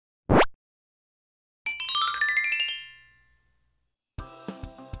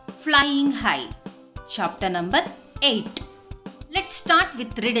Flying high. Chapter number 8. Let's start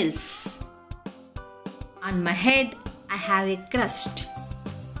with riddles. On my head I have a crust.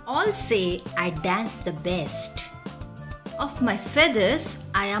 All say I dance the best. Of my feathers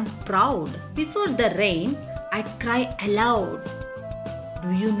I am proud. Before the rain I cry aloud.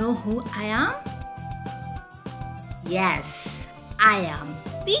 Do you know who I am? Yes, I am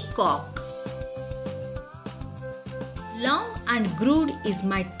peacock. Long and grooved is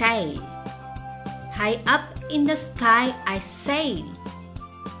my tail. High up in the sky I sail.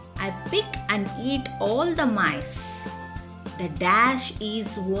 I pick and eat all the mice. The dash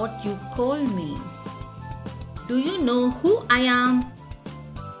is what you call me. Do you know who I am?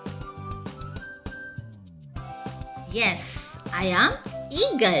 Yes, I am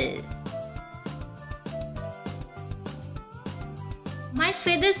eagle. My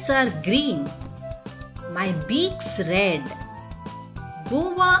feathers are green. My beak's red.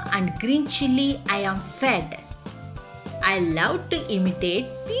 Guava and green chili I am fed. I love to imitate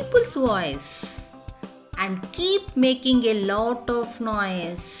people's voice and keep making a lot of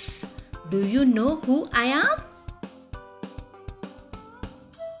noise. Do you know who I am?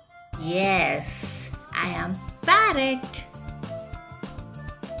 Yes, I am parrot.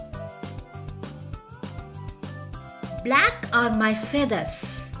 Black are my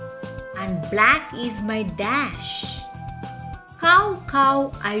feathers and black is my dash. Cow,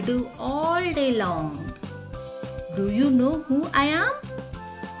 cow, I do all day long. Do you know who I am?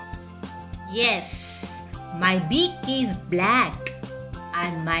 Yes, my beak is black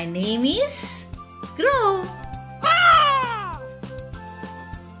and my name is Crow.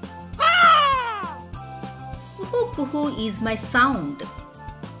 Kuhu kuhu is my sound.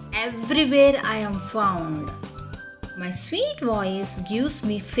 Everywhere I am found. My sweet voice gives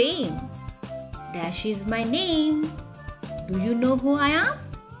me fame. Dash is my name. Do you know who I am?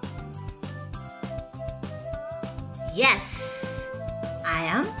 Yes, I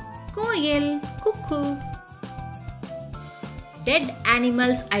am Koyal, cuckoo. Dead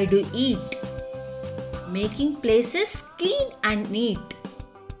animals I do eat, making places clean and neat.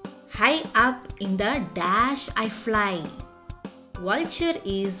 High up in the dash I fly. Vulture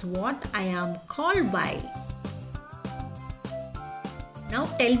is what I am called by. Now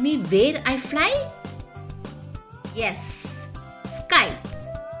tell me where I fly? Yes, sky.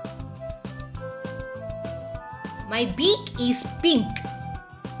 My beak is pink,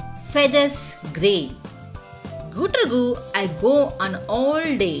 feathers grey. Gootergoo I go on all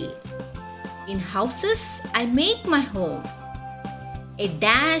day. In houses I make my home. A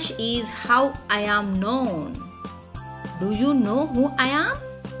dash is how I am known. Do you know who I am?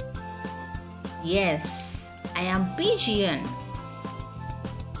 Yes, I am pigeon.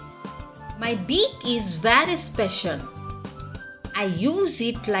 My beak is very special. I use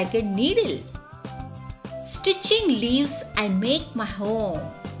it like a needle. Stitching leaves I make my home.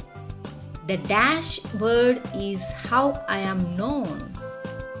 The dash bird is how I am known.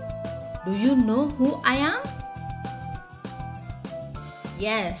 Do you know who I am?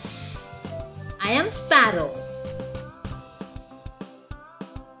 Yes, I am sparrow.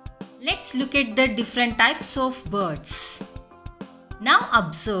 Let's look at the different types of birds. Now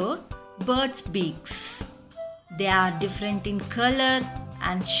observe birds' beaks. They are different in color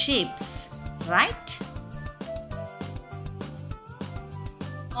and shapes, right?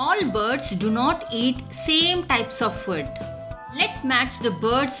 All birds do not eat same types of food. Let's match the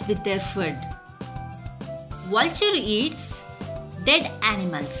birds with their food. Vulture eats dead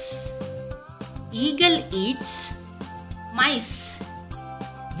animals. Eagle eats mice.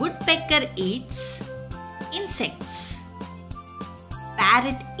 Woodpecker eats insects.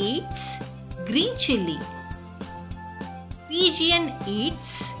 Parrot eats green chili. Pigeon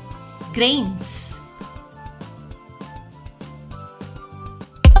eats grains.